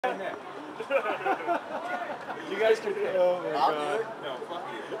You guys can pick. Oh my God. No, fuck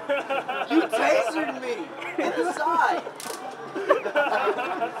You tasered me in the side.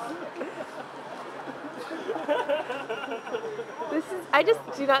 I just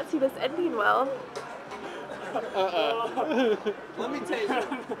do not see this ending well. Let me taser.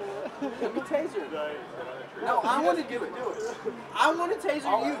 Let me taser. No, I want to do it. I want to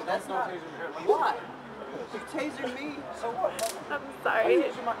taser you. That's not. Why? You tasered me. So what? I'm sorry. I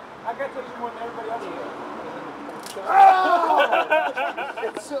got tasered more than everybody else. Oh!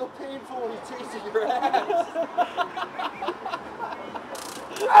 It's so painful when you taser your ass.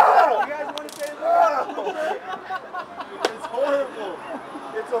 You guys want to taser? It's horrible.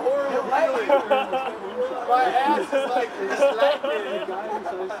 It's a horrible feeling. My ass is like distracted.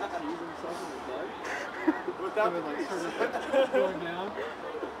 Without the going down.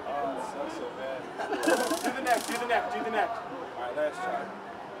 Oh, it sucks so bad. Do the neck, do the neck, do the neck. Alright, last try.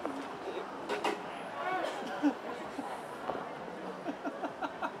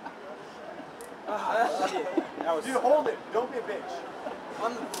 Dude, hold it. Don't be a bitch.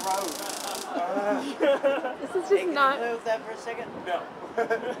 On the throat. This is just not. Move that for a second. No. Right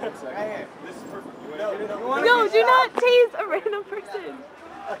here. This is perfect. You No, want to No, do not tase a random person.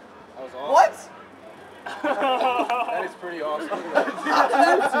 That was awesome. What? That is pretty awesome.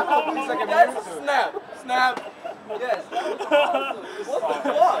 That's a snap. Snap. Yes. That was awesome. What the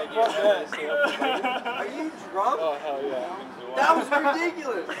fuck? Are you drunk? Oh, hell yeah. That was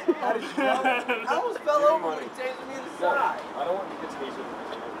ridiculous. How did you know? I almost fell over when he tasered me in the side. I don't want you to get tasered.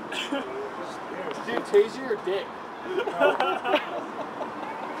 Dude, taser your dick.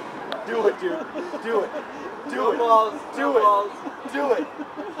 Do it, dude. Do it. Do No it. balls. Do No it. balls. Do it.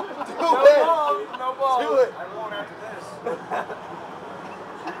 Do No it. balls. No balls. Do it. I won't after this.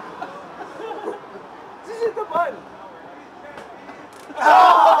 Just hit the button.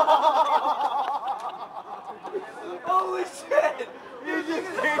 Holy shit! You just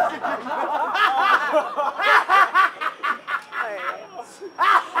tasered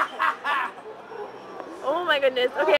Oh my goodness. Okay.